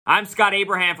I'm Scott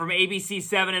Abraham from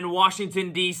ABC7 in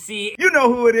Washington, D.C. You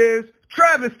know who it is.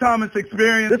 Travis Thomas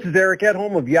Experience. This is Eric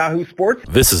Edholm of Yahoo Sports.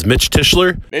 This is Mitch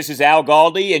Tischler. This is Al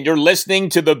Galdi, and you're listening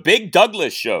to The Big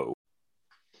Douglas Show.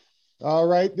 All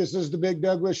right, this is The Big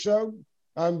Douglas Show.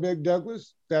 I'm Big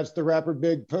Douglas. That's the rapper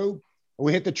Big Pooh.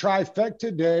 We hit the trifecta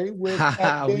today with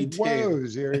Big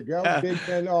Woes. Here we go. Big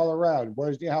men all around.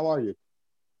 Wosny, how are you?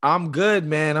 I'm good,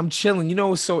 man. I'm chilling. You know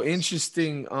what's so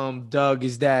interesting, Doug,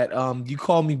 is that you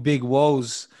call me Big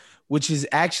Woes, which is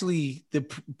actually the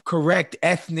correct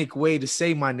ethnic way to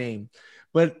say my name.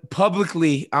 But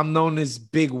publicly, I'm known as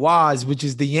Big Waz, which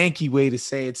is the Yankee way to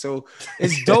say it. So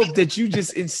it's dope that you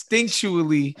just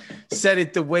instinctually said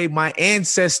it the way my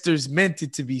ancestors meant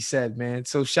it to be said, man.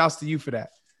 So shouts to you for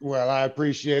that. Well, I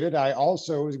appreciate it. I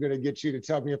also was going to get you to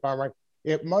tell me if I'm right.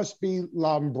 It must be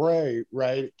Lambre,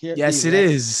 right? It can't yes, it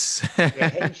is.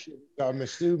 Haitian, I'm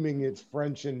assuming it's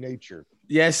French in nature.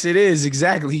 Yes, it is.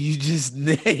 Exactly. You just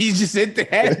hit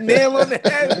the nail on the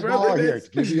head, brother. Here.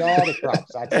 Give you all the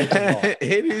props. I take them all.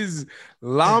 It is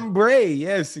Lambre.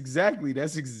 Yes, exactly.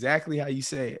 That's exactly how you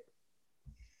say it.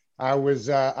 I was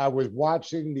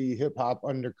watching the Hip Hop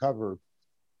Undercover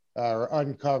or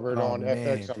Uncovered on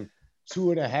FX. I'm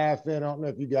 2.5 in. I don't know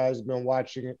if you guys have been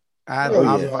watching it.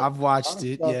 I've watched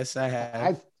it. Yes, I have.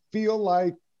 I feel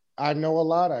like I know a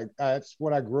lot. That's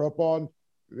what I grew up on.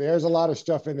 There's a lot of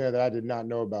stuff in there that I did not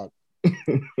know about.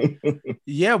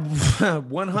 Yeah,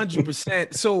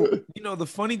 100%. So, the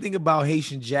funny thing about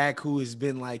Haitian Jack, who has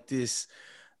been like this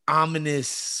ominous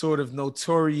sort of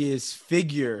notorious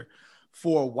figure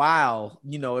for a while,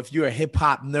 if you're a hip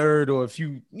hop nerd or if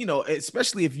you,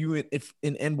 especially if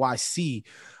in NYC,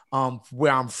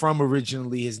 where I'm from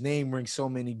originally, his name rings so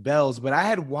many bells. But I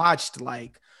had watched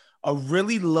like a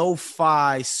really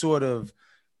lo-fi sort of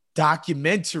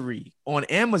documentary on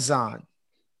Amazon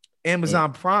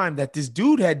Prime that this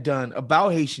dude had done about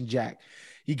Haitian Jack.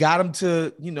 He got him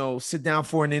to, sit down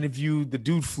for an interview. The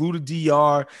dude flew to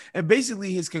DR, and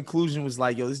basically his conclusion was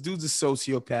like, yo, this dude's a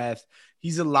sociopath.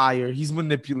 He's a liar. He's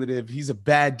manipulative. He's a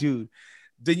bad dude.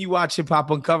 Then you watch Hip Hop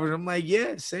Uncovered. I'm like,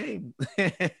 yeah, same.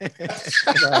 That's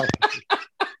right.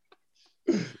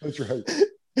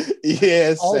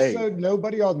 Yeah, same. Also,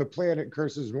 nobody on the planet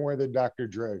curses more than Dr.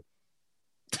 Dre.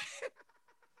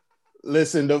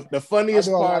 Listen, the funniest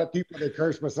part. A lot of people that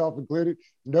curse, myself included.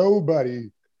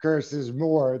 Nobody curses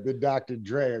more than Dr.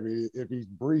 Dre. I mean, if he's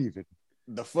breathing.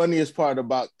 The funniest part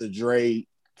about the Dre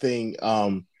thing,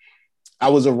 I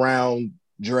was around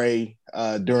Dre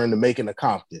during the making of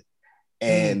Compton.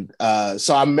 And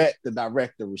so I met the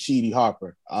director, Rashidi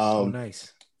Harper. Oh,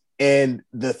 nice. And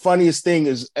the funniest thing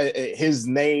is his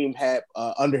name had,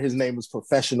 under his name was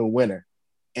Professional Winner.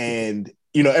 And,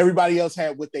 everybody else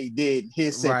had what they did.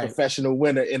 His said Professional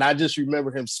Winner. And I just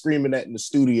remember him screaming that in the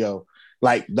studio,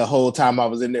 like the whole time I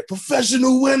was in there,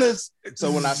 Professional Winners.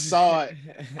 So when I saw it,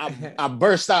 I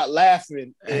burst out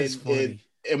laughing. And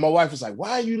my wife was like,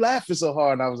 why are you laughing so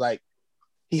hard? And I was like,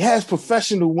 he has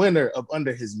Professional Winner up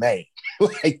under his name.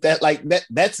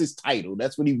 That's his title.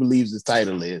 That's what he believes his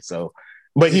title is. So,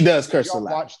 but he does curse a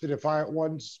lot. Watch the Defiant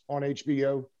Ones on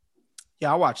HBO?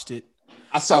 Yeah, I watched it.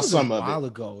 I saw some of it.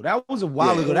 That was a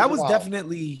while ago. That was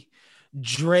definitely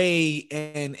Dre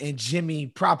and Jimmy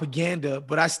propaganda,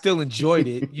 but I still enjoyed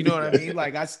it. You know what I mean?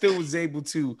 Like I still was able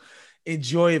to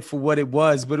enjoy it for what it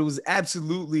was, but it was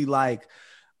absolutely like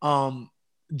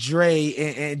Dre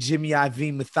and Jimmy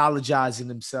IV mythologizing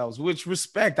themselves, which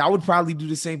respect. I would probably do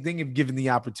the same thing if given the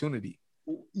opportunity.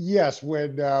 Yes,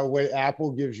 when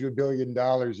Apple gives you $1 billion,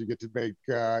 you get to make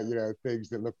things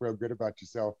that look real good about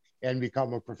yourself and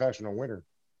become a professional winner.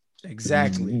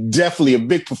 Exactly. Definitely a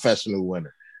big professional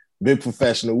winner. Big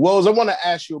professional. Wells, I want to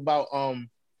ask you about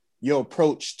your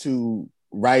approach to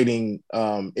writing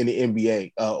in the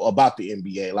NBA, about the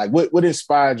NBA. Like what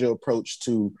inspired your approach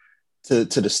to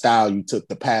the style you took,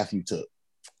 the path you took?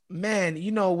 Man,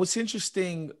 what's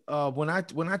interesting, when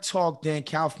I talk Dan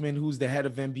Kaufman, who's the head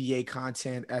of NBA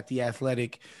content at The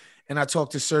Athletic, and I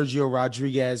talked to Sergio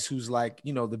Rodriguez, who's like,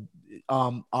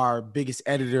 our biggest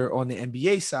editor on the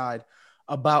NBA side,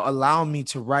 about allowing me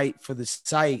to write for the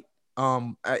site.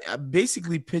 I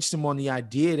basically pitched him on the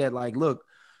idea that like, look,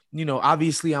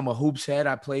 obviously I'm a hoops head.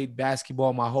 I played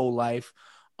basketball my whole life.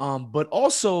 But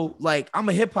also like I'm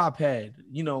a hip hop head,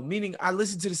 meaning I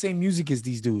listen to the same music as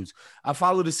these dudes. I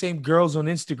follow the same girls on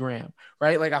Instagram,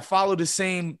 right? Like I follow the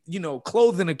same,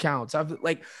 clothing accounts.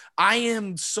 I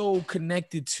am so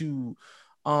connected to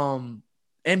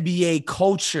NBA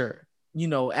culture,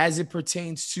 as it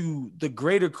pertains to the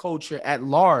greater culture at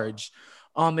large.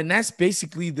 And that's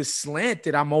basically the slant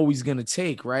that I'm always going to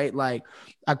take, right? Like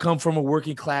I come from a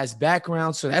working class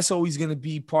background, so that's always going to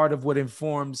be part of what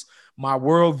informs my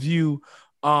worldview.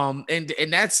 And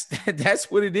that's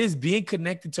that's what it is, being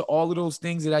connected to all of those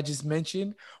things that I just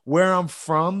mentioned, where I'm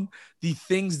from, the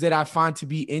things that I find to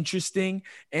be interesting,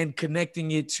 and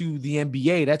connecting it to the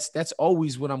NBA. That's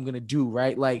always what I'm gonna do,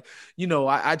 right? Like,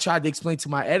 I tried to explain to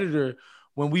my editor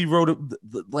when we wrote it,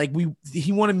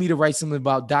 he wanted me to write something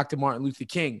about Dr. Martin Luther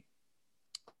King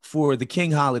for the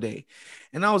King holiday.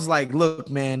 And I was like, look,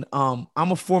 man, I'm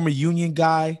a former union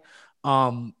guy.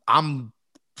 I'm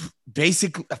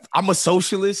a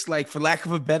socialist, like, for lack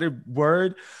of a better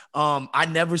word. I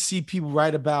never see people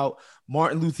write about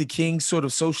Martin Luther King's sort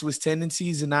of socialist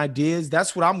tendencies and ideas.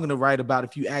 That's what I'm going to write about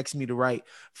if you ask me to write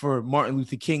for Martin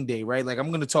Luther King Day, right? Like, I'm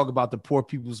going to talk about the Poor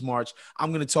People's March.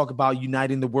 I'm going to talk about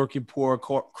uniting the working poor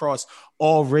across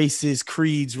all races,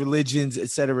 creeds, religions, et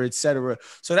cetera, et cetera.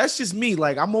 So that's just me.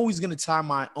 Like, I'm always going to tie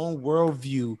my own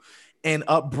worldview and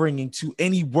upbringing to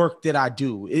any work that I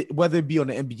do, whether it be on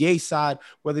the NBA side,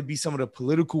 whether it be some of the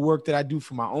political work that I do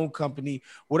for my own company,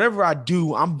 whatever I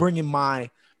do, I'm bringing my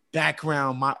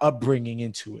background, my upbringing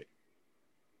into it.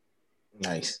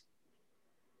 Nice.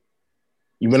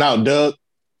 You went out, Doug.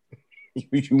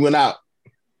 You went out.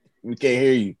 We can't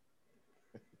hear you.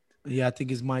 Yeah, I think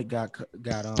his mic got.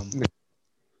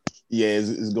 Yeah,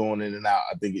 it's going in and out.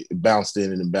 I think it bounced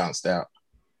in and it bounced out.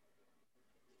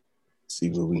 See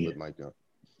where we get. Mic up.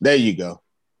 There you go.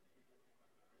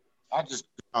 I just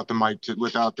got the mic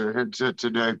without their headset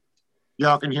today.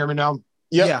 Y'all can hear me now?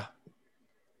 Yep. Yeah.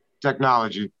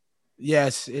 Technology.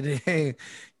 Yes, it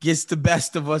gets the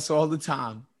best of us all the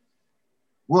time.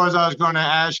 Well, as I was going to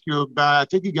ask you about, I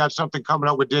think you got something coming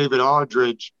up with David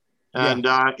Aldridge, and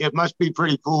it must be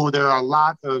pretty cool. There are a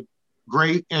lot of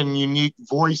great and unique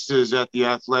voices at The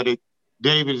Athletic.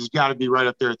 David has got to be right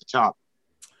up there at the top.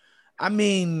 I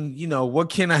mean, what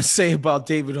can I say about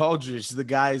David Aldridge? The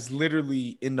guy is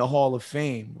literally in the Hall of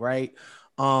Fame, right?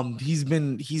 He's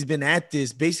been at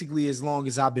this basically as long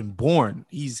as I've been born.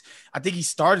 I think he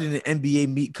started in the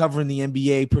NBA covering the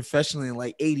NBA professionally in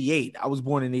like 88. I was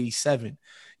born in 87,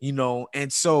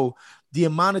 and so the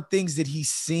amount of things that he's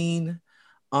seen,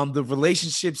 the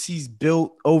relationships he's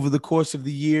built over the course of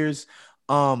the years,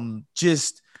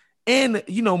 and,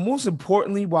 most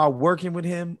importantly, while working with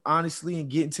him, honestly, and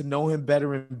getting to know him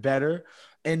better and better,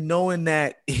 and knowing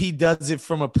that he does it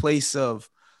from a place of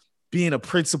being a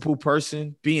principled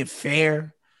person, being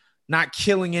fair, not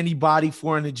killing anybody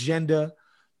for an agenda,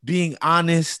 being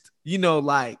honest,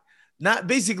 not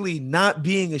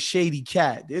being a shady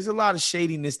cat. There's a lot of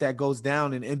shadiness that goes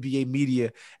down in NBA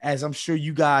media, as I'm sure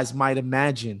you guys might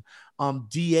imagine.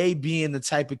 DA being the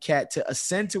type of cat to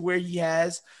ascend to where he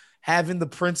has, having the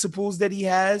principles that he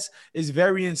has, is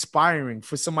very inspiring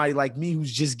for somebody like me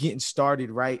who's just getting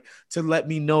started, right? To let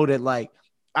me know that, like,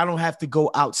 I don't have to go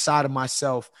outside of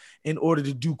myself in order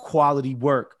to do quality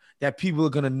work that people are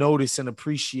going to notice and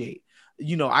appreciate.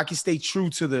 I can stay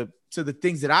true to the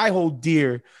things that I hold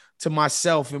dear to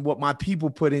myself and what my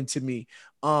people put into me.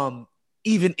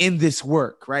 Even in this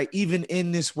work, right? Even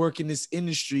in this work in this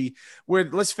industry where,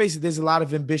 let's face it, there's a lot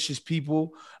of ambitious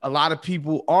people. A lot of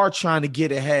people are trying to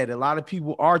get ahead. A lot of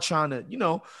people are trying to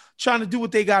do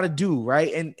what they got to do,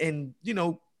 right? And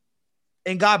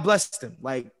God bless them.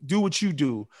 Like, do what you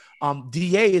do.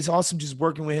 DA is awesome just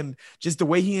working with him, just the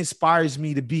way he inspires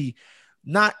me to be,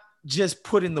 not just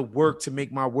put in the work to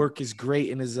make my work as great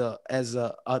and as the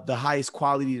highest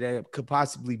quality that it could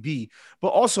possibly be, but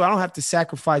also I don't have to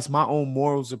sacrifice my own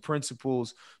morals or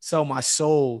principles, sell my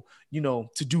soul,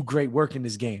 to do great work in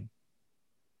this game.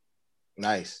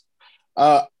 Nice.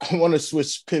 I want to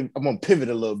switch. I'm going to pivot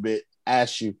a little bit.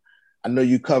 Ask you. I know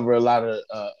you cover a lot of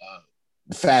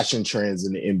fashion trends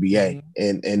in the NBA,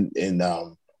 and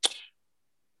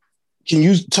can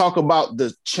you talk about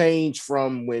the change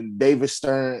from when David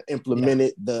Stern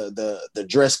implemented the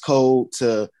dress code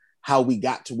to how we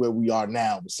got to where we are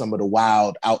now with some of the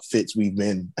wild outfits we've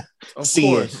been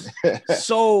seeing?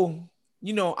 So,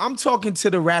 I'm talking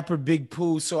to the rapper Big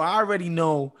Pooh, so I already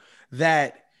know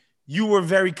that you were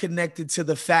very connected to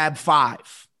the Fab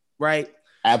Five, right?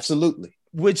 Absolutely.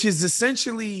 Which is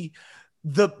essentially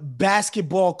the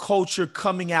basketball culture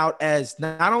coming out as,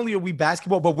 not only are we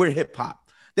basketball, but we're hip hop.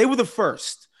 They were the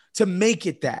first to make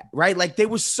it that, right? Like, they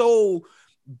were so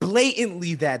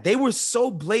blatantly that. They were so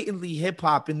blatantly hip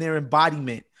hop in their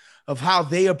embodiment of how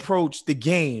they approached the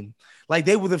game. Like,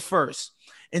 they were the first.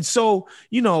 And so,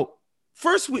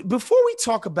 before we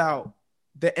talk about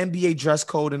the NBA dress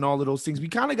code and all of those things, we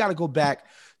kind of got to go back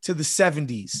to the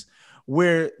 70s,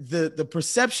 where the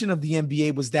perception of the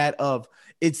NBA was that of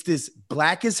it's this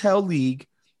black as hell league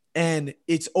and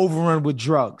it's overrun with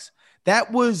drugs.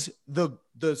 That was the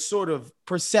sort of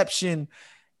perception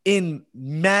in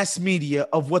mass media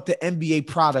of what the NBA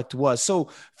product was. So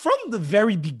from the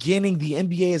very beginning, the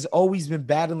NBA has always been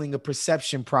battling a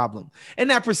perception problem. And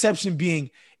that perception being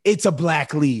it's a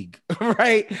black league,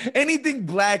 right? Anything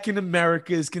black in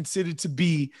America is considered to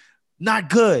be not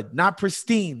good, not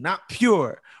pristine, not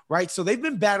pure, right? So they've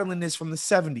been battling this from the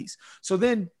 70s. So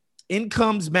then in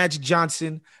comes Magic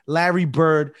Johnson, Larry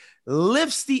Bird,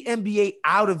 lifts the NBA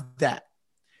out of that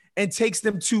and takes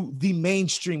them to the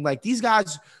mainstream. Like these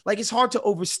guys, like it's hard to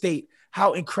overstate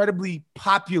how incredibly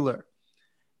popular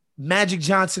Magic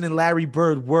Johnson and Larry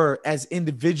Bird were as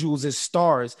individuals, as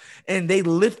stars, and they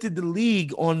lifted the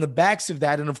league on the backs of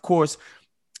that. And of course,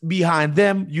 behind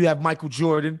them, you have Michael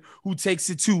Jordan, who takes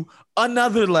it to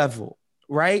another level,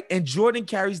 right? And Jordan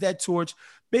carries that torch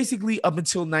basically up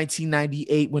until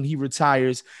 1998 when he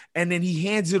retires. And then he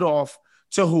hands it off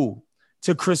to who?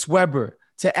 To Chris Webber,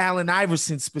 to Allen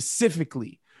Iverson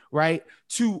specifically, right?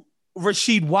 To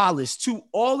Rasheed Wallace, to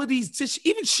all of these, to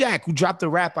even Shaq, who dropped the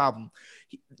rap album.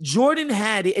 Jordan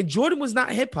had it, and Jordan was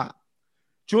not hip hop.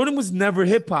 Jordan was never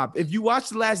hip hop. If you watch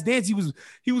The Last Dance, he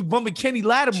was bumping Kenny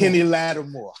Lattimore. Kenny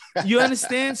Lattimore. You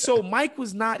understand? So Mike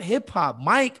was not hip hop.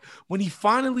 Mike, when he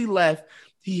finally left,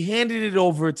 he handed it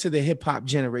over to the hip hop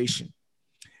generation.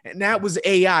 And that was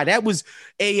AI. That was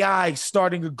AI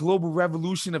starting a global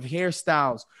revolution of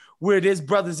hairstyles where there's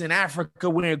brothers in Africa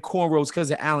wearing cornrows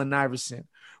because of Allen Iverson,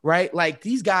 right? Like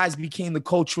these guys became the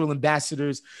cultural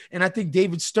ambassadors. And I think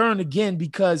David Stern, again,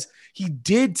 because he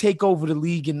did take over the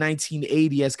league in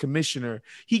 1980 as commissioner.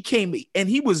 He came and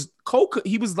he was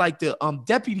like the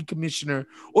deputy commissioner,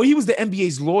 or he was the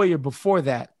NBA's lawyer before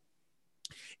that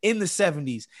in the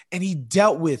 70s. And he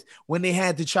dealt with when they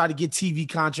had to try to get TV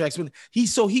contracts.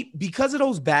 Because of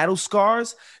those battle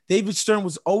scars, David Stern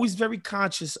was always very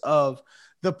conscious of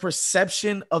the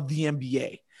perception of the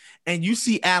NBA. And you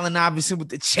see Allen Iverson with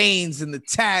the chains and the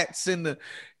tats and the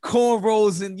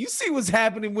cornrows, and you see what's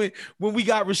happening when we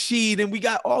got Rasheed and we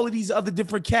got all of these other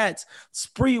different cats,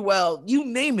 Spreewell, you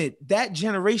name it, that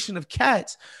generation of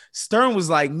cats. Stern was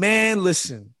like, man,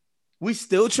 listen, we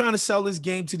still trying to sell this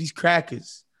game to these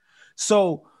crackers.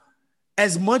 So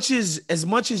as much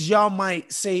as y'all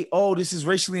might say, oh, this is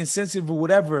racially insensitive or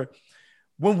whatever,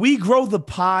 when we grow the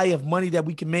pie of money that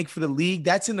we can make for the league,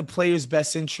 that's in the players'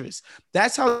 best interest.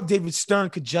 That's how David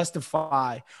Stern could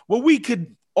justify what we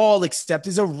could all accept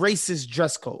is a racist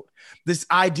dress code. This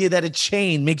idea that a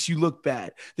chain makes you look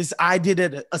bad. This idea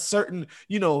that a certain,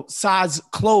 size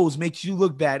clothes makes you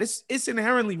look bad. It's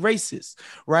inherently racist,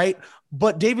 right?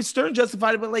 But David Stern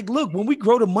justified it. But like, look, when we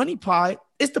grow the money pie,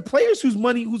 it's the players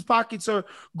whose pockets are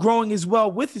growing as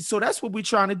well with it. So that's what we're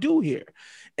trying to do here.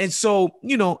 And so,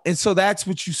 that's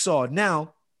what you saw.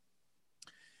 Now,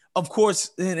 of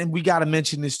course, and we got to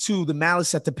mention this too, the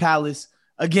Malice at the Palace.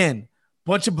 Again,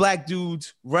 bunch of black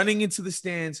dudes running into the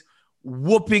stands,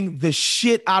 whooping the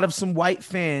shit out of some white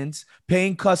fans,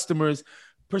 paying customers.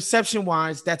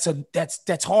 Perception-wise,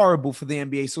 that's horrible for the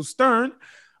NBA. So Stern,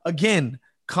 again,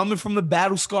 coming from the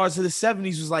battle scars of the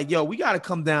 70s, was like, yo, we got to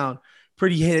come down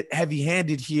pretty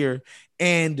heavy-handed here,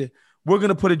 and we're going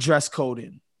to put a dress code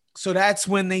in. So that's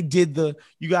when they did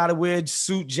you got to wear a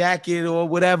suit jacket or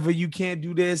whatever. You can't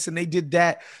do this. And they did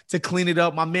that to clean it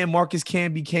up. My man, Marcus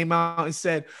Camby, came out and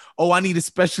said, oh, I need a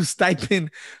special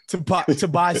stipend to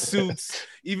buy suits,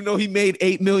 even though he made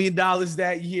 $8 million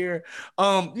that year.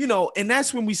 And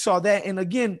that's when we saw that. And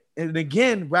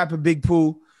again, Rapper Big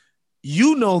Pooh,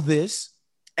 this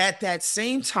at that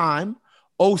same time,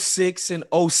 06 and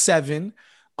 07,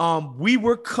 we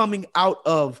were coming out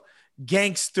of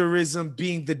gangsterism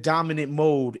being the dominant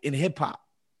mode in hip hop,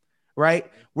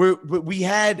 right?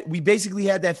 We basically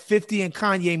had that 50 and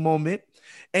Kanye moment,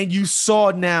 and you saw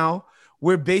now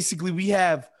where basically we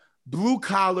have blue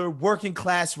collar working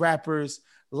class rappers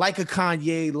like a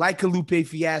Kanye, like a Lupe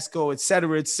Fiasco, et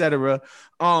cetera,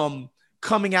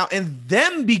 coming out and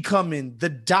them becoming the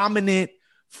dominant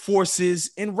forces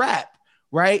in rap,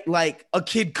 right? Like a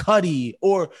Kid Cudi,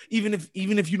 or even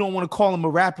if you don't want to call him a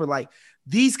rapper, like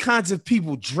these kinds of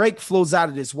people. Drake flows out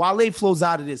of this. Wale flows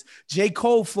out of this. J.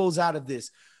 Cole flows out of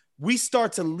this. We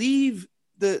start to leave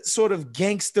the sort of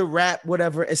gangster rap,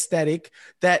 whatever aesthetic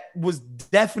that was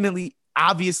definitely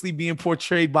obviously being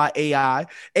portrayed by AI.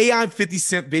 AI and 50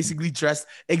 Cent basically dressed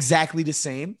exactly the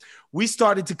same. We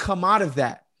started to come out of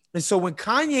that. And so when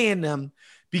Kanye and them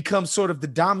become sort of the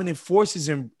dominant forces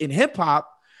in hip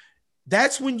hop,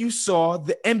 that's when you saw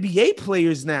the NBA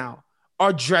players now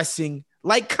are dressing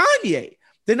like Kanye.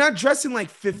 They're not dressing like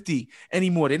 50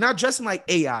 anymore. They're not dressing like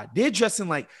AI. They're dressing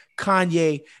like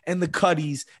Kanye and the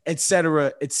Cuddies, et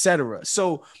cetera, et cetera.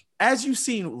 So as you've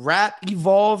seen rap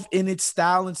evolve in its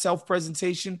style and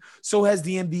self-presentation, so has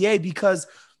the NBA, because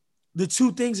the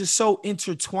two things are so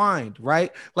intertwined,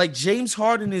 right? Like James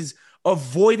Harden is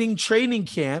avoiding training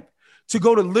camp to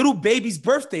go to little baby's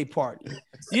birthday party.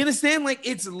 You understand? Like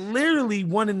it's literally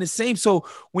one and the same. So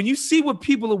when you see what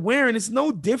people are wearing, it's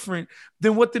no different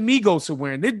than what the Migos are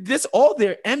wearing. That's all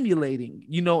they're emulating,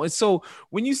 you know? And so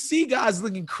when you see guys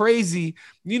looking crazy,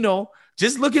 you know,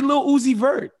 just look at Lil Uzi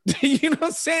Vert. You know what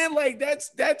I'm saying? Like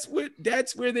that's where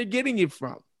they're getting it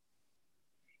from.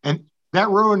 And that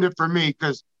ruined it for me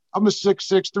because I'm a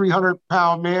 6'6",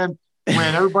 300-pound man.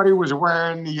 When everybody was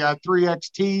wearing the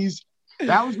 3XTs,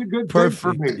 that was a good thing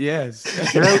for me. Yes.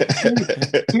 You know,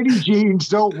 skinny jeans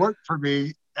don't work for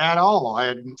me at all.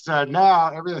 And so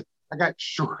now everything, I got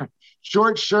short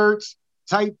shirts,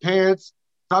 tight pants.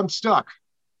 I'm stuck.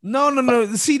 No.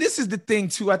 See, this is the thing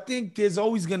too. I think there's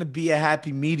always going to be a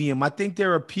happy medium. I think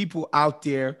there are people out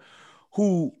there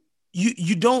who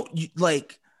you don't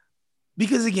like,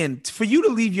 because again, for you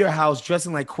to leave your house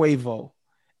dressing like Quavo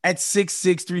at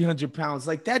 6'6", 300 pounds,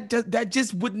 like that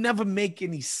just would never make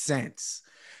any sense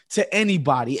to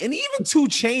anybody. And even 2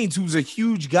 Chainz, who's a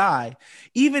huge guy,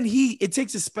 even it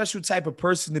takes a special type of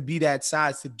person to be that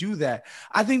size to do that.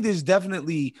 I think there's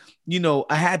definitely, you know,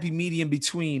 a happy medium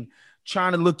between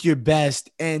trying to look your best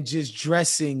and just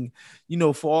dressing, you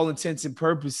know, for all intents and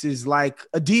purposes, like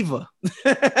a diva.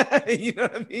 You know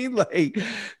what I mean? Like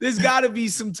there's got to be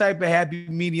some type of happy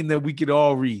medium that we could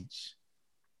all reach.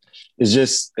 It's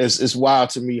just, it's wild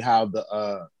to me how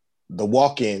the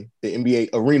walk-in, the NBA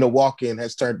arena walk-in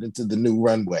has turned into the new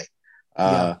runway.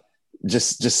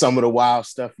 Just some of the wild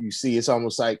stuff you see. It's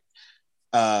almost like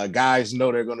guys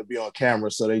know they're going to be on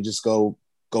camera, so they just go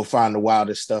find the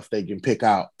wildest stuff they can pick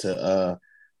out to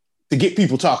get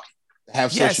people talking,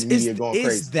 have social media going crazy.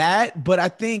 It's that, but I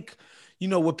think, you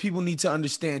know, what people need to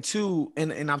understand too,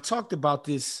 and I've talked about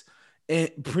this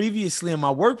previously in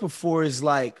my work before, is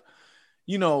like,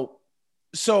 you know,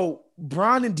 so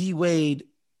Bron and D Wade,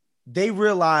 they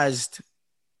realized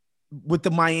with the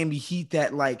Miami Heat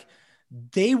that like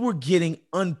they were getting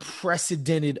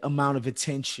unprecedented amount of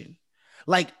attention,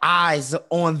 like eyes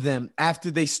on them after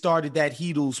they started that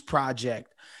Heatles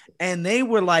project. And they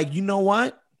were like, you know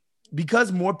what?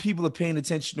 Because more people are paying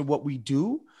attention to what we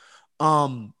do,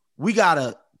 we got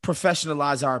to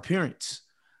professionalize our appearance.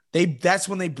 That's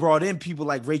when they brought in people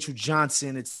like Rachel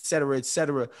Johnson, et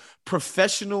cetera,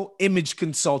 professional image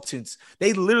consultants.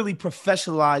 They literally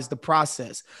professionalized the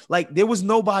process. Like there was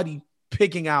nobody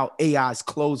picking out AI's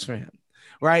clothes for him,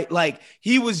 right? Like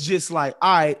he was just like,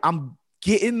 all right, I'm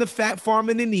getting the Fat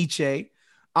Farming and Nietzsche.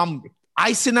 I'm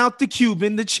icing out the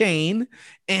Cuban, the chain,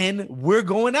 and we're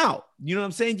going out. You know what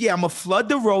I'm saying? Yeah, I'm going to flood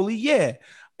the rollie. Yeah.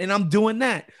 And I'm doing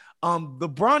that.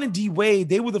 LeBron and D Wade,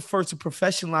 they were the first to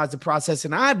professionalize the process.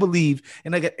 And I believe,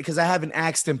 and because I haven't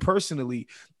asked them personally,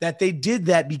 that they did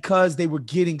that because they were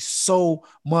getting so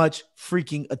much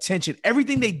freaking attention.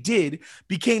 Everything they did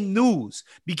became news,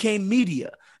 became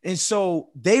media. And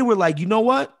so they were like, you know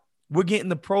what? We're getting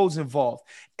the pros involved.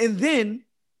 And then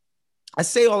I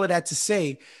say all of that to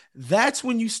say, that's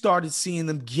when you started seeing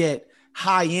them get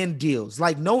high-end deals.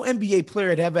 Like no NBA player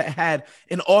had ever had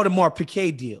an Audemars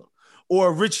Piguet deal, or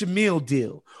a Rich Emile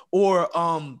deal, or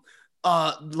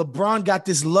LeBron got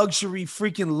this luxury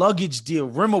freaking luggage deal,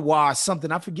 Rimowa or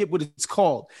something. I forget what it's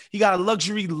called. He got a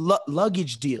luxury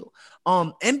luggage deal.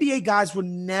 NBA guys were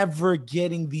never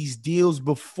getting these deals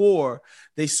before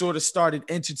they sort of started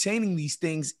entertaining these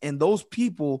things. And those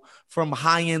people from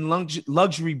high-end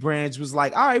luxury brands was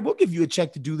like, all right, we'll give you a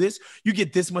check to do this. You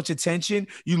get this much attention.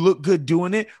 You look good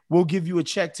doing it. We'll give you a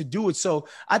check to do it. So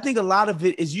I think a lot of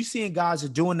it is you seeing guys are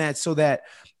doing that so that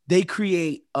they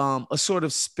create a sort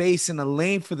of space and a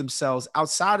lane for themselves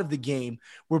outside of the game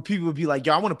where people would be like,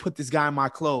 yo, I want to put this guy in my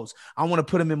clothes. I want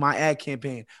to put him in my ad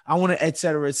campaign. I want to, et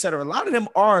cetera, et cetera. A lot of them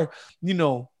are, you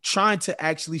know, trying to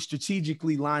actually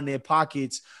strategically line their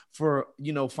pockets for,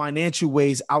 you know, financial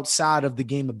ways outside of the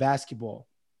game of basketball.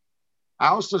 I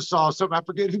also saw something, I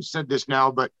forget who said this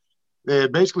now, but they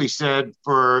basically said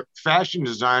for fashion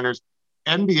designers,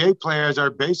 NBA players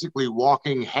are basically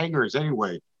walking hangers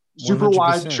anyway. Super 100%.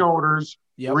 Wide shoulders,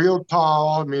 Yep. real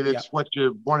tall. I mean, it's Yep. what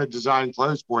you want to design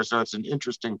clothes for, so it's an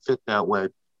interesting fit that way.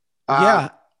 Yeah.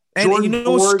 And you Jordan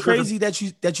know, it's Ford- crazy that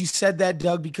you said that,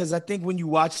 Doug, because I think when you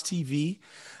watch TV,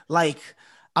 like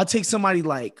I'll take somebody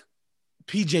like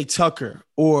PJ Tucker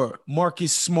or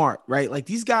Marcus Smart, right? Like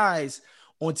these guys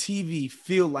on TV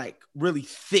feel like really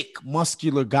thick,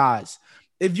 muscular guys.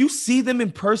 If you see them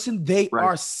in person, they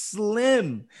are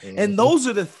slim. And those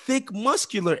are the thick,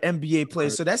 muscular NBA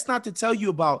players. So that's not to tell you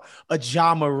about a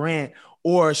Ja Morant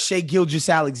or Shai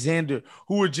Gilgeous-Alexander,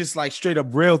 who are just like straight up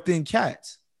real thin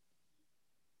cats.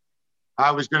 I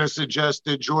was going to suggest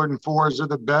that Jordan 4s are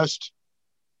the best.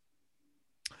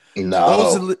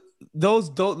 No. Those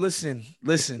don't listen.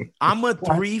 I'm a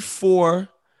 3-4.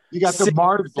 You got the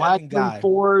Mars Blackman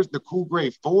 4s, the Cool Gray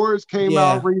 4s came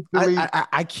out recently.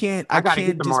 I can't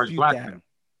dispute that.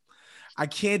 I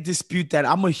can't dispute that.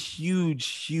 I'm a huge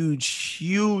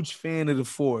fan of the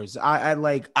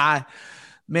 4s.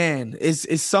 Man,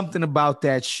 it's something about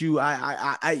that shoe.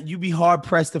 You'd be hard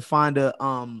pressed to find a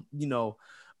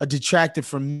detractor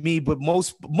from me, but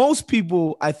most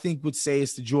people I think would say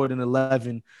it's the Jordan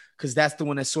 11, because that's the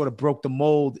one that sort of broke the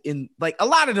mold. In like a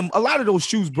lot of those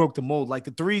shoes broke the mold. Like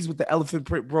the 3s with the elephant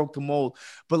print broke the mold,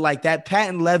 but like that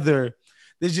patent leather,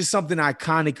 there's just something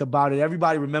iconic about it.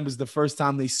 Everybody remembers the first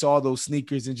time they saw those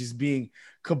sneakers and just being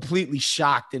completely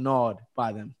shocked and awed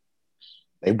by them.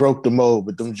 They broke the mold,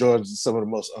 but them Jordans are some of the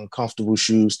most uncomfortable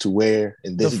shoes to wear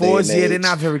in this day and age. They're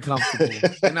not very comfortable.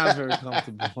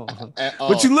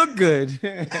 But you look good.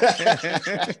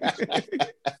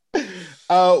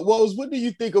 What do you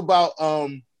think about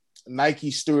Nike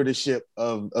stewardship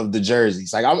of the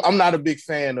jerseys? Like, I'm not a big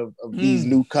fan of these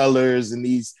new colors and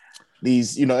these,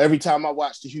 every time I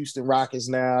watch the Houston Rockets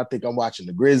now, I think I'm watching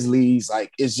the Grizzlies.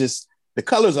 Like, it's just, the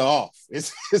colors are off.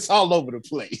 It's all over the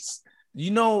place.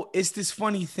 It's this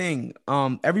funny thing.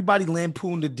 Everybody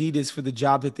lampooned Adidas for the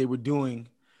job that they were doing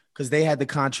because they had the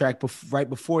contract right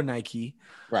before Nike.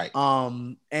 Right.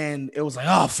 And it was like,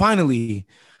 oh, finally,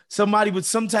 somebody with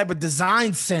some type of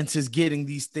design sense is getting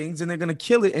these things and they're going to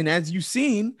kill it. And as you've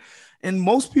seen, and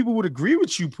most people would agree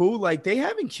with you, Pooh, like they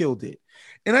haven't killed it.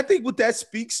 And I think what that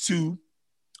speaks to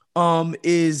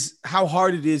is how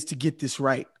hard it is to get this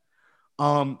right.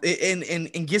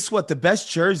 And guess what? The best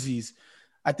jerseys,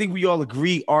 I think we all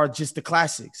agree, are just the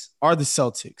classics, are the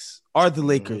Celtics, are the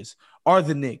Lakers, are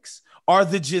the Knicks, are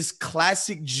the just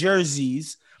classic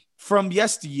jerseys from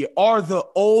yesteryear, are the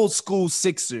old school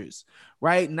Sixers,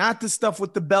 right? Not the stuff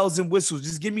with the bells and whistles.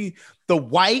 Just give me the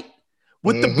white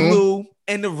with the blue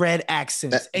and the red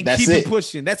accents and keep it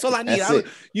pushing. That's all I need.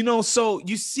 So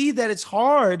you see that it's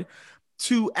hard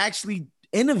to actually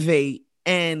innovate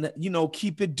and,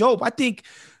 keep it dope. I think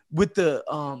with the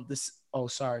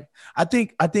I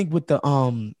think with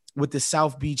the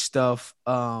South Beach stuff,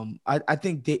 I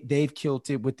think they've killed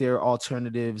it with their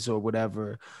alternatives or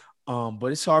whatever.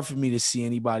 But it's hard for me to see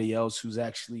anybody else who's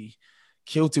actually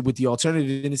killed it with the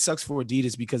alternative. And it sucks for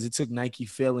Adidas because it took Nike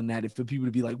failing that for people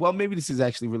to be like, well, maybe this is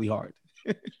actually really hard.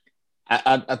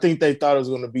 I think they thought it was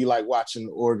going to be like watching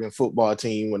the Oregon football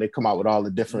team when they come out with all the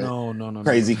different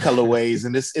crazy colorways,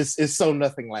 and it's so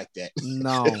nothing like that.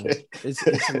 No,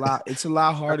 it's a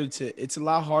lot harder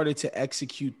to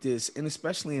execute this, and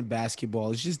especially in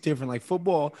basketball, it's just different. Like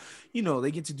football,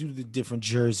 they get to do the different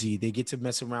jersey, they get to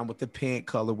mess around with the pant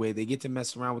colorway, they get to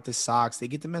mess around with the socks, they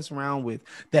get to mess around with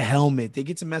the helmet, they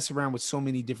get to mess around with so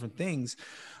many different things.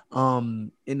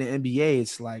 In the NBA,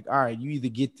 it's like, all right, you either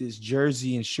get this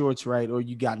jersey and shorts right, or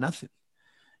you got nothing,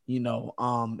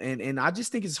 and I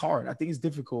just think it's hard. I think it's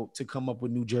difficult to come up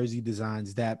with new jersey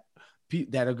designs that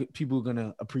people are going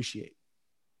to appreciate.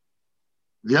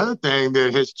 The other thing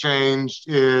that has changed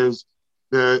is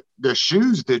the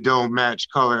shoes that don't match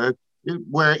color.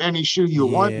 Wear any shoe you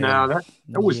want now.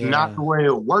 That was not the way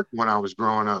it worked when I was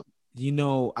growing up.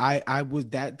 I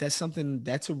would that's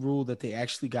a rule that they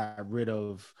actually got rid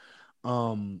of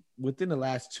within the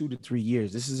last 2 to 3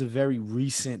 years. This is a very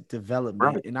recent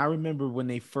development. Right. And I remember when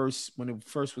it first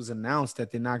was announced that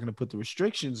they're not going to put the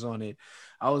restrictions on it,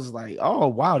 I was like, oh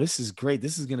wow, this is great.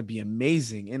 This is going to be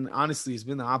amazing. And honestly, it's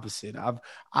been the opposite.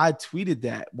 I tweeted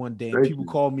that one day and people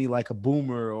called me like a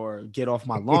boomer or get off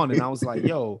my lawn. And I was like,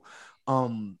 yo,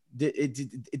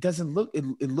 it doesn't look,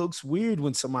 it looks weird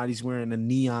when somebody's wearing a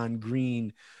neon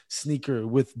green sneaker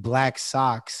with black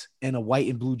socks and a white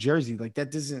and blue jersey. Like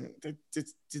that just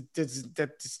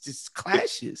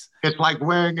clashes. It's like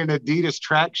wearing an Adidas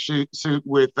track suit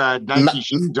with Nike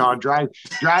shoes on. Drives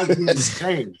me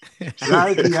insane.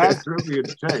 Drives me absolutely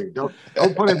insane. Don't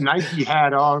put a Nike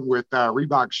hat on with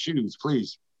Reebok shoes,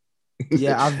 please.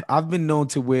 Yeah, I've been known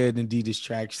to wear an Adidas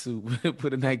tracksuit,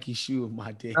 put a Nike shoe in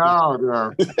my day. Oh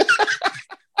no.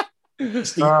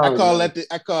 Steve, I call that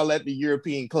the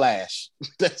European clash.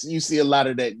 You see a lot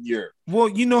of that in Europe. Well,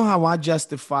 you know how I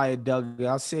justify it, Doug.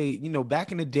 I'll say,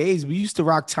 back in the days, we used to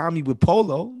rock Tommy with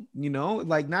polo.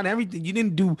 Like not everything. You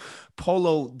didn't do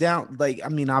polo down. Like, I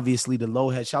mean, obviously the low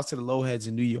heads. Shouts to the low heads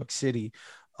in New York City.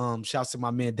 Shouts to my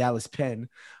man Dallas Penn.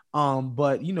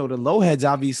 But you know, the low heads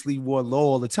obviously wore low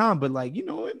all the time. But like, you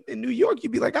know, in New York,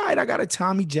 you'd be like, all right, I got a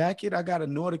Tommy jacket, I got a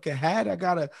Nautica hat, I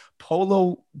got a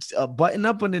polo button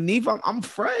up underneath. I'm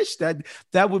fresh.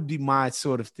 That would be my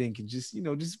sort of thinking. Just, you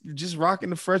know, just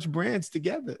rocking the fresh brands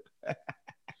together.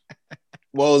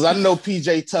 Well, as I know,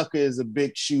 PJ Tucker is a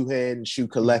big shoe head and shoe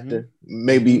collector.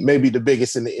 Mm-hmm. Maybe the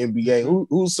biggest in the NBA.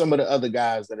 Who's some of the other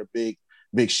guys that are big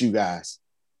shoe guys?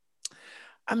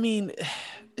 I mean,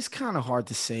 it's kind of hard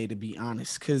to say, to be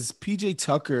honest, because PJ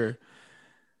Tucker,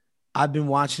 I've been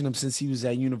watching him since he was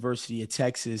at University of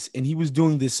Texas, and he was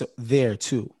doing this there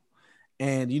too.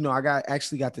 And, you know, I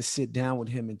actually got to sit down with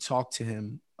him and talk to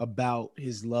him about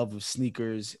his love of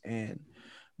sneakers and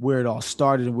where it all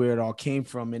started and where it all came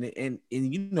from. And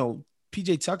you know,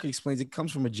 PJ Tucker explains it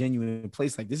comes from a genuine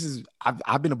place. Like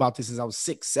I've been about this since I was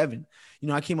 6, 7. You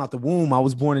know, I came out the womb. I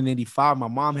was born in 85. My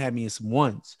mom had me in some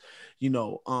ones. You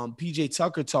know, PJ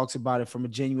Tucker talks about it from a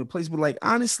genuine place. But like,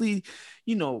 honestly,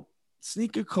 you know,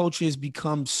 sneaker culture has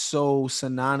become so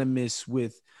synonymous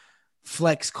with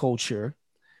flex culture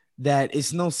that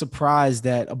it's no surprise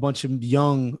that a bunch of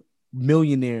young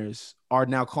millionaires are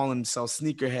now calling themselves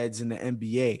sneakerheads in the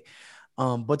NBA.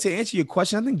 But to answer your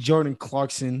question, I think Jordan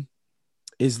Clarkson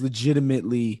is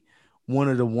legitimately one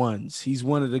of the ones. He's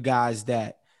one of the guys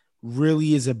that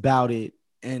really is about it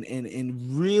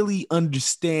and really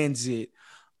understands it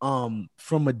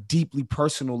from a deeply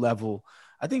personal level.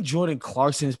 I think Jordan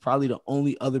Clarkson is probably the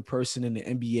only other person in the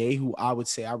NBA who I would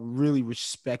say I really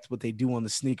respect what they do on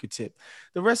the sneaker tip.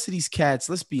 The rest of these cats,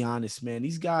 let's be honest, man,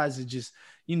 these guys are just,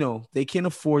 you know, they can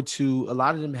afford to, a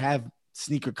lot of them have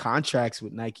sneaker contracts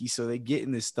with Nike, so they get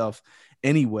in this stuff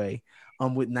anyway,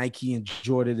 with Nike and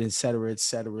Jordan, et cetera, et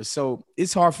cetera. So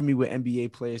it's hard for me with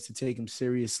NBA players to take them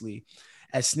seriously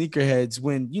as sneakerheads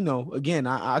when, you know, again,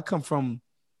 I come from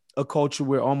a culture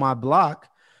where on my block,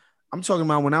 I'm talking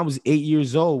about when I was 8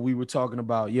 years old, we were talking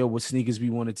about, yo, what sneakers we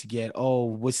wanted to get. Oh,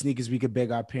 what sneakers we could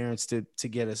beg our parents to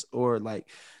get us. Or like,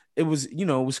 it was, you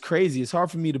know, it was crazy. It's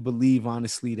hard for me to believe,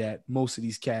 honestly, that most of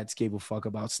these cats gave a fuck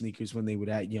about sneakers when they were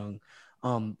that young.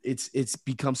 It's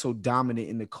become so dominant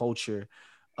in the culture.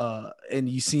 And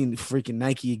you seen the freaking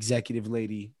Nike executive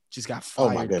lady just got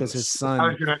fired because her son.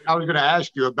 I was gonna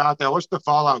ask you about that. What's the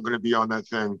fallout going to be on that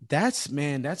thing?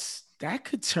 That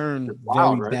could turn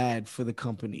Wild, very right? bad for the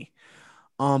company.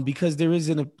 Because there is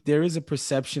a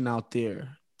perception out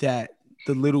there that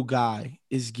the little guy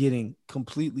is getting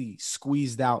completely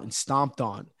squeezed out and stomped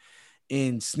on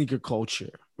in sneaker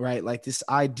culture, right? Like this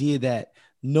idea that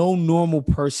no normal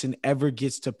person ever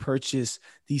gets to purchase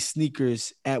these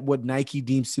sneakers at what Nike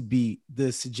deems to be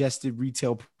the suggested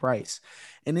retail price.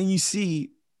 And then you see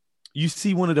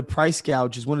one of the price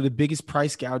gouges, one of the biggest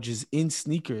price gouges in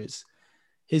sneakers.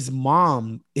 His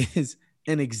mom is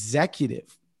an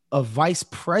executive, a vice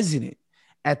president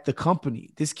at the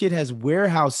company. This kid has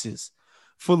warehouses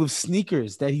full of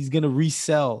sneakers that he's going to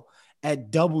resell at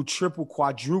double, triple,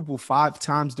 quadruple, 5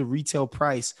 times the retail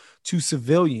price to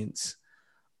civilians.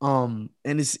 And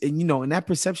you know, and that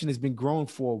perception has been growing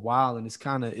for a while, and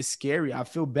it's scary. I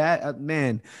feel bad,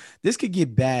 man. This could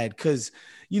get bad because,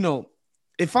 you know,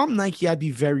 if I'm Nike, I'd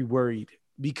be very worried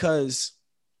because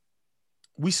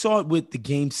we saw it with the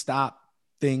GameStop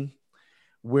thing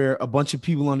where a bunch of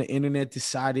people on the internet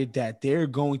decided that they're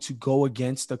going to go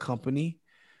against the company.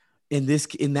 In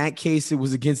that case, it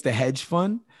was against the hedge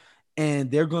fund,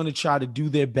 and they're going to try to do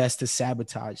their best to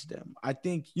sabotage them. I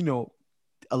think, you know,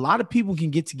 a lot of people can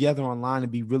get together online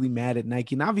and be really mad at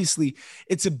Nike. And obviously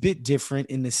it's a bit different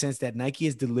in the sense that Nike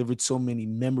has delivered so many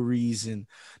memories and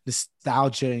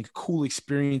nostalgia and cool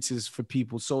experiences for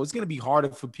people. So it's going to be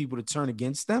harder for people to turn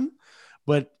against them.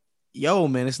 But yo,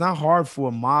 man, it's not hard for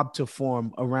a mob to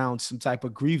form around some type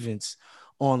of grievance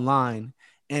online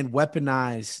and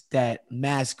weaponize that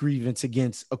mass grievance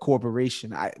against a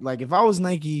corporation. If I was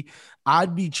Nike,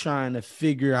 I'd be trying to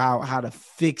figure out how to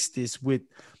fix this with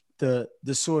the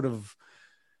sort of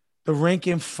the rank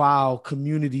and file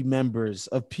community members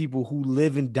of people who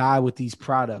live and die with these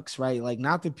products, right? Like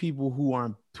not the people who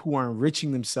are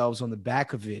enriching themselves on the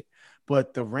back of it,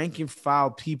 but the rank and file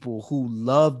people who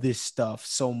love this stuff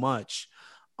so much.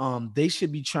 They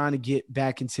should be trying to get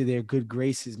back into their good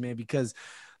graces, man, because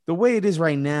the way it is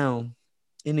right now,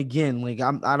 and again, like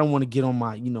I don't want to get on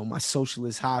my, you know, my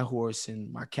socialist high horse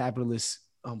and my capitalist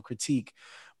critique,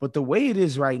 but the way it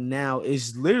is right now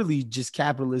is literally just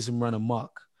capitalism run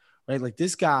amok, right? Like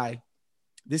this kid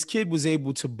was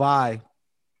able to buy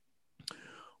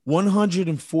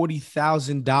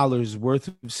 $140,000 worth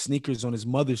of sneakers on his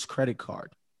mother's credit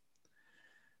card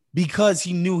because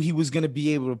he knew he was going to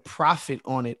be able to profit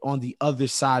on it on the other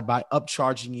side by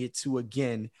upcharging it to,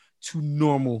 again, to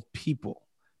normal people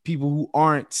who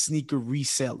aren't sneaker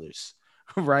resellers,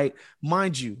 right?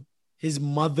 Mind you, his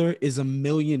mother is a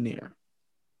millionaire.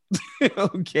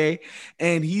 Okay.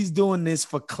 And he's doing this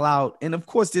for clout. And of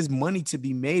course, there's money to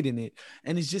be made in it.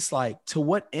 And it's just like, to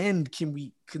what end can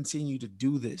we continue to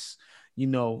do this?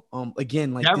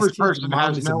 Again, like the average this person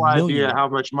has no idea how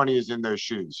much money is in those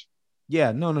shoes.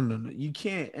 Yeah, no. You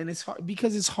can't. And it's hard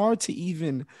because it's hard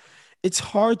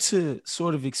to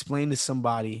sort of explain to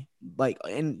somebody like,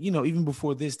 and even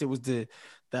before this, there was the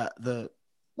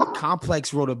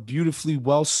Complex wrote a beautifully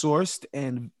well-sourced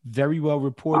and very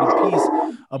well-reported piece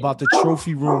about the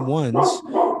Trophy Room ones,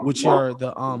 which are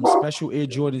the special Air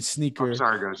Jordan sneaker. I'm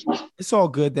sorry, guys. It's all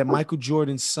good that Michael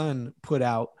Jordan's son put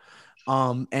out.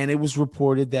 And it was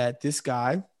reported that this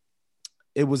guy,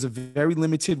 it was a very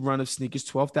limited run of sneakers,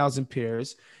 12,000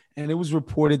 pairs. And it was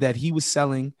reported that he was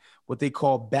selling what they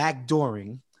call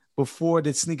backdooring before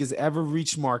the sneakers ever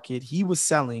reached market. He was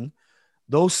selling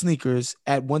those sneakers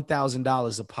at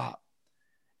 $1,000 a pop,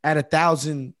 at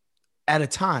 $1,000 at a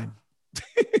time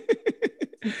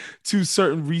to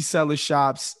certain reseller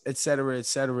shops, et cetera, et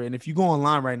cetera. And if you go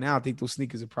online right now, I think those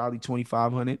sneakers are probably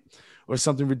 $2,500 or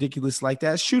something ridiculous like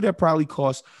that. Shoe that probably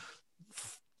costs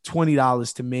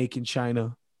 $20 to make in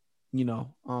China.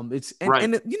 It's right.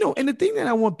 And the thing that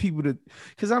I want people to,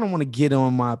 because I don't want to get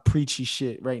on my preachy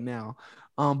shit right now.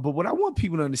 But what I want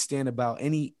people to understand about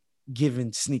any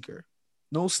given sneaker,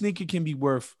 no sneaker can be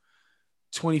worth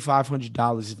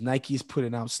 $2,500 if Nike is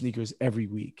putting out sneakers every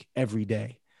week, every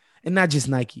day. And not just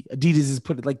Nike. Adidas is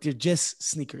putting, like, they're just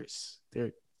sneakers.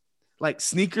 They're like,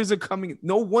 sneakers are coming.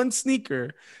 No one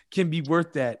sneaker can be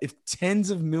worth that if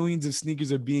tens of millions of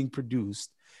sneakers are being produced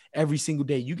every single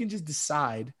day. You can just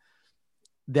decide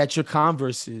that your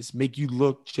Converses make you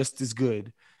look just as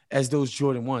good as those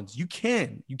Jordan 1s. You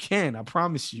can, I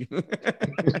promise you.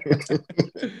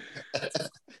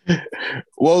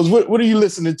 Well, what are you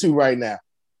listening to right now?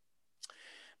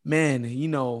 Man,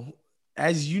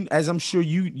 as I'm sure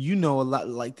you know, a lot,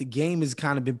 like, the game has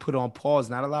kind of been put on pause.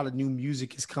 Not a lot of new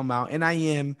music has come out. And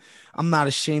I'm not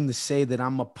ashamed to say that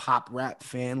I'm a pop rap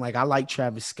fan. Like, I like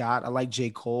Travis Scott, I like J.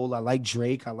 Cole, I like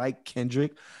Drake, I like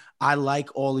Kendrick. I like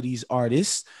all of these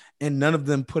artists, and none of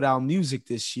them put out music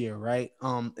this year, right?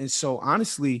 And so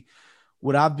honestly,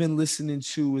 what I've been listening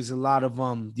to is a lot of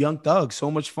Young Thug.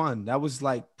 So Much Fun. That was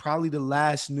like probably the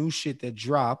last new shit that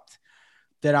dropped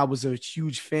that I was a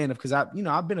huge fan of, because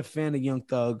I've been a fan of Young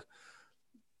Thug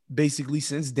basically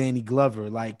since Danny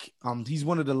Glover. Like, he's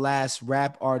one of the last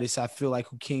rap artists I feel like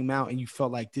who came out and you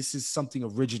felt like this is something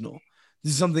original.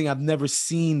 This is something I've never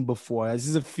seen before. This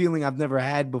is a feeling I've never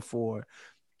had before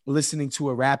listening to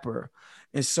a rapper.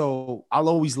 And so I'll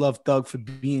always love Thug for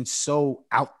being so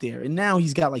out there. And now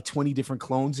he's got like 20 different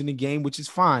clones in the game, which is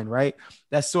fine, right?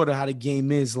 That's sort of how the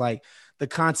game is. Like, the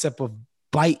concept of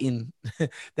biting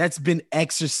that's been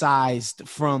exercised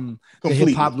from completely.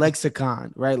 The hip-hop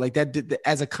lexicon, right? Like, that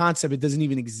as a concept, it doesn't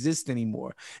even exist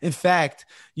anymore. In fact,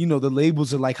 the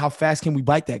labels are like, how fast can we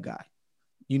bite that guy?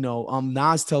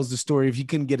 Nas tells the story if he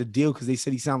couldn't get a deal because they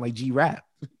said he sounded like G-Rap.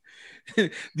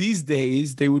 These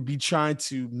days they would be trying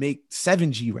to make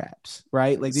 7 G-Raps,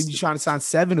 right? Like, they'd be trying to sign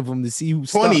 7 of them to see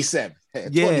who's 27.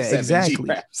 Yeah, 27 exactly.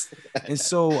 G-Raps. And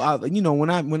so when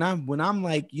I'm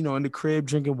like, in the crib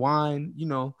drinking wine,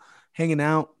 hanging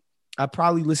out, I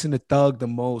probably listen to Thug the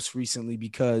most recently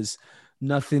because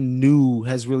nothing new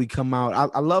has really come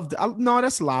out. No,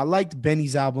 that's a lie. I liked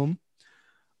Benny's album,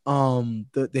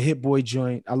 the Hit Boy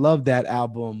joint. I love that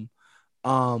album.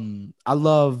 I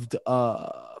loved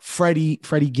Freddie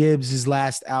Gibbs'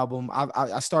 last album.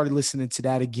 I started listening to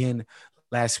that again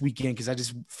last weekend because I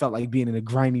just felt like being in a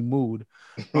grimy mood.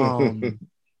 And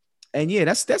yeah,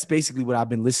 that's basically what I've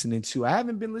been listening to. I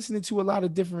haven't been listening to a lot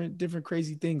of different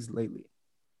crazy things lately.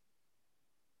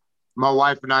 My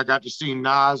wife and I got to see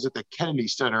Nas at the Kennedy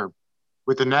Center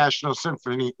with the National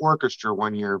Symphony Orchestra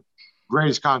one year.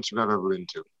 Greatest concert I've ever been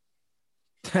to.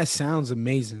 That sounds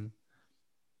amazing.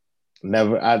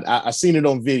 Never. I seen it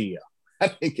on video. I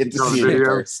didn't get to see it in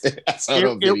person. I saw it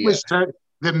on video. It was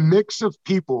the mix of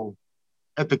people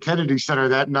at the Kennedy Center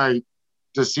that night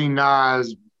to see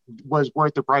Nas was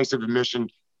worth the price of admission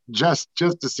just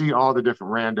to see all the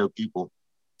different rando people.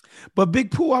 But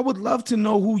Big Pooh, I would love to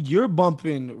know who you're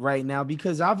bumping right now,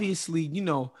 because obviously,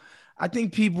 I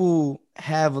think people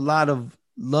have a lot of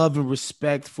love and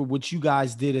respect for what you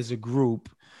guys did as a group.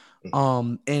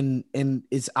 And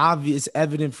it's obvious,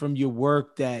 evident from your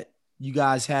work that you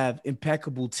guys have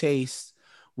impeccable taste,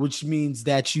 which means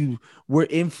that you were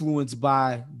influenced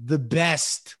by the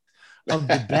best of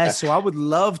the best. So I would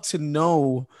love to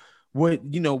know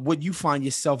what you find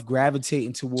yourself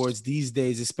gravitating towards these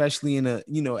days, especially in a,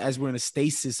 as we're in a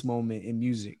stasis moment in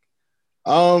music.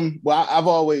 Well, I've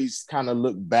always kind of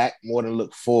looked back more than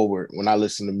look forward when I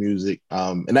listen to music.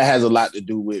 And that has a lot to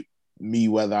do with me,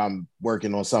 whether I'm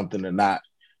working on something or not.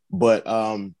 But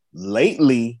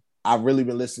lately, I've really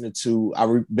been listening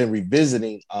to, been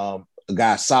revisiting a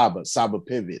guy, Saba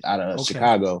Pivot out of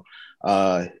Chicago.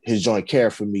 His joint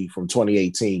Care for Me from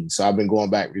 2018. So I've been going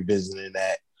back revisiting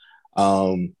that.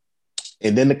 And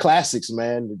then the classics,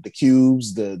 man, the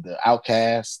Cubes, the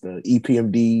Outcasts, the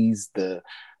EPMDs, the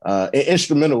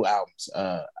instrumental albums.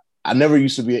 I never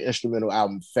used to be an instrumental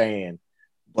album fan,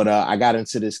 but I got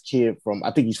into this kid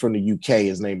I think he's from the UK.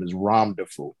 His name is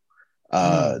Ramdaful.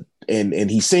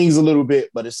 And he sings a little bit,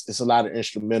 but it's a lot of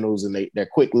instrumentals, and they're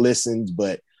quick listens.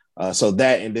 But so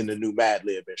that, and then the new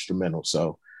Madlib instrumental.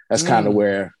 So that's kind of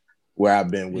where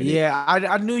I've been with it. Yeah,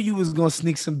 I knew you was gonna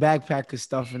sneak some backpacker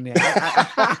stuff in there.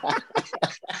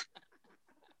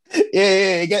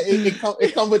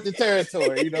 It come with the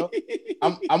territory,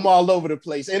 I'm all over the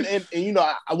place, and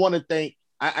I want to thank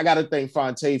I got to thank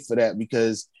Fonte for that,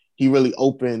 because he really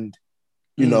opened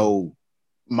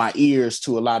my ears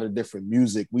to a lot of different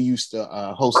music. We used to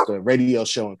host a radio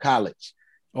show in college.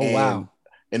 Wow.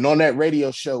 And on that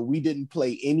radio show, we didn't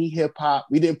play any hip hop.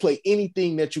 We didn't play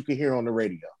anything that you could hear on the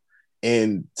radio.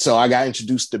 And so I got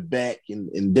introduced to Beck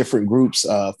in different groups,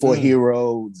 Four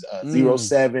Heroes,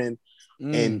 07.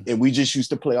 And we just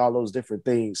used to play all those different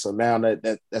things. So now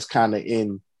that's kind of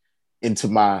into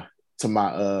my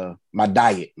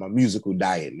diet, my musical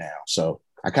diet now. So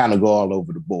I kind of go all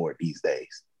over the board these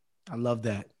days. I love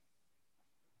that.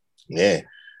 Yeah.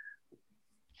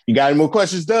 You got any more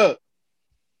questions, Doug?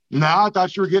 No, I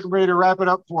thought you were getting ready to wrap it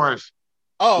up for us.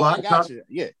 Oh, I got you.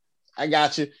 Yeah, I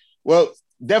got you. Well,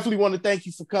 definitely want to thank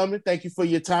you for coming. Thank you for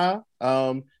your time.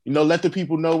 Let the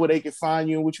people know where they can find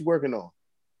you and what you're working on.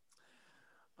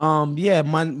 Yeah,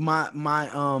 my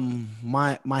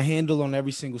handle on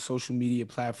every single social media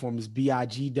platform is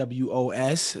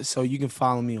BIGWOS. So you can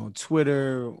follow me on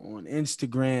Twitter, on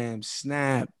Instagram,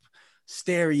 Snap,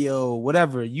 Stereo,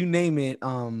 whatever, you name it.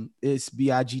 It's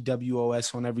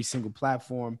BIGWOS on every single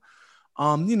platform.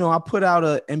 I put out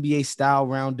a NBA style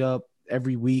roundup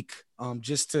every week,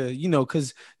 just to,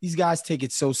 because these guys take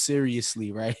it so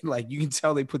seriously, right? Like, you can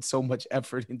tell they put so much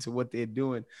effort into what they're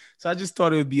doing. So I just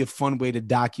thought it would be a fun way to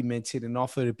document it and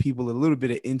offer the people a little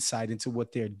bit of insight into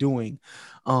what they're doing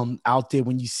out there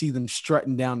when you see them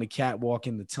strutting down the catwalk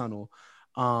in the tunnel.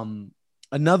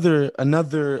 Another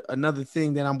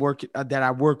thing that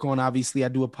I work on, obviously, I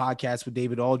do a podcast with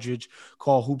David Aldridge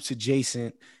called Hoops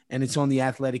Adjacent, and it's on the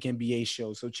Athletic NBA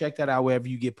show. So check that out wherever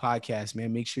you get podcasts,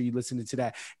 man. Make sure you listen to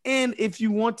that. And if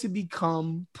you want to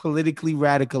become politically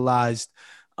radicalized,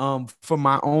 for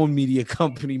my own media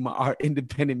company, our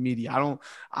independent media,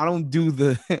 I don't do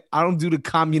the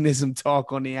communism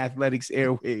talk on the Athletics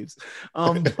airwaves.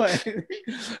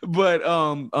 But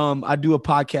I do a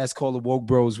podcast called The Woke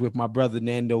Bros with my brother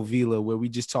Nando Vila, where we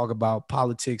just talk about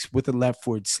politics with a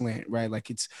leftward slant, right? Like,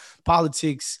 it's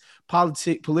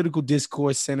political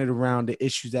discourse centered around the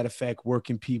issues that affect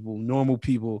working people, normal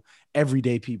people,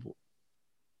 everyday people.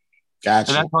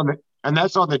 Gotcha. And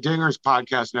that's on the Dingers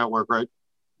Podcast Network, right?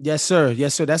 Yes, sir.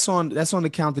 Yes, sir. That's on the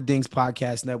Count the Dings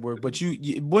podcast network. But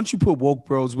you once you put Woke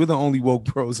Bros, we're the only Woke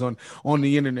Bros on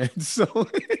the internet. So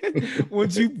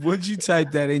once you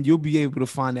type that in, you'll be able to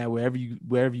find that wherever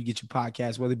you get your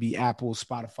podcast, whether it be Apple,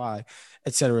 Spotify,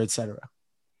 et cetera, et cetera.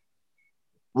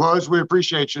 Rose, we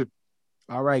appreciate you.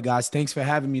 All right, guys. Thanks for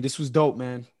having me. This was dope,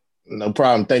 man. No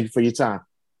problem. Thank you for your time.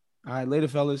 All right, later,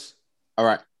 fellas. All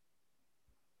right.